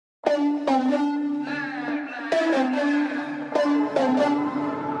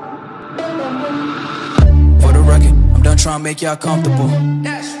trying to make y'all comfortable.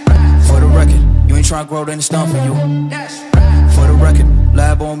 For the record, you ain't trying to grow, then it's done for you. For the record,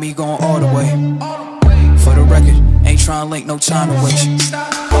 lab on me going all the way. For the record, ain't trying to link, no time to waste.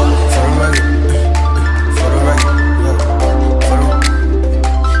 For the record, for the record, for the record,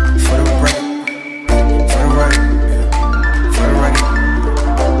 for the record, for the record,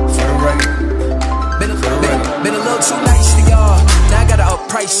 for the record. Been a little too nice for y'all. Now I gotta up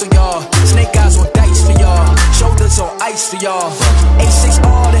price on y'all. Snake eyes on dice for y'all. Shoulders on ice for y'all. A6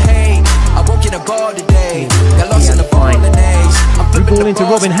 all the hate. I won't get a ball today. Got lost in the ball and A's. Through ball into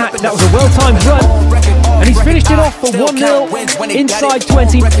Robin Hack. That was a well-timed run. And he's finished it off for 1-0 inside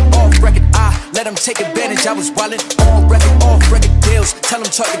 20. Let him take advantage. I was wildin' on record, off record deals. Tell him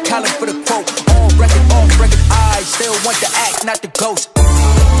talk to Colin for the quote. On record, off record. I still want the act, not the ghost.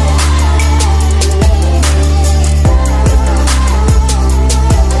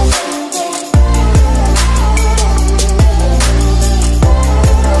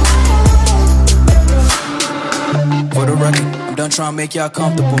 For the record, I'm done trying to make y'all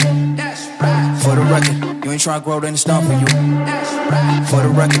comfortable. For the record, you ain't trying to grow, then it's done for you. For the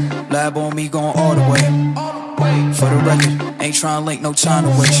record, lab on me going all the way. For the record, ain't trying to link, no time to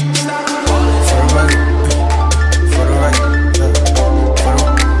waste. For the record, for the record.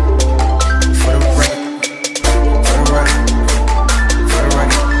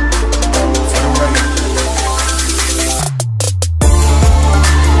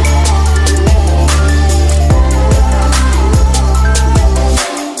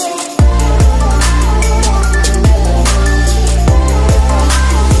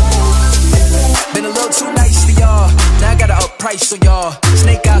 Price on y'all,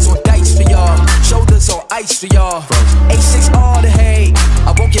 snake eyes on dice for y'all, shoulders on ice for y'all. A6 all the hate,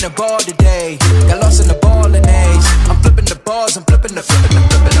 I won't get a ball today. Got lost in the ball and A's. I'm flipping the bars, I'm flipping the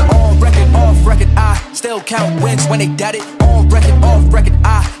on record, off record. I still count wins when they doubt it. On record, off record.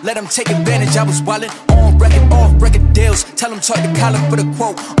 I let them take advantage. I was wildin' on record, off record deals. Tell them talk to Colin for the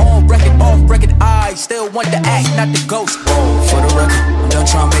quote. On record, off record. I still want the act, not the ghost. For the record, I'm done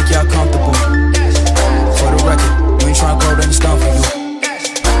trying to make y'all comfortable. For the record, you ain't trying to grow, then it's done for you.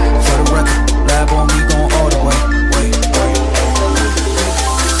 For the record, lab on me going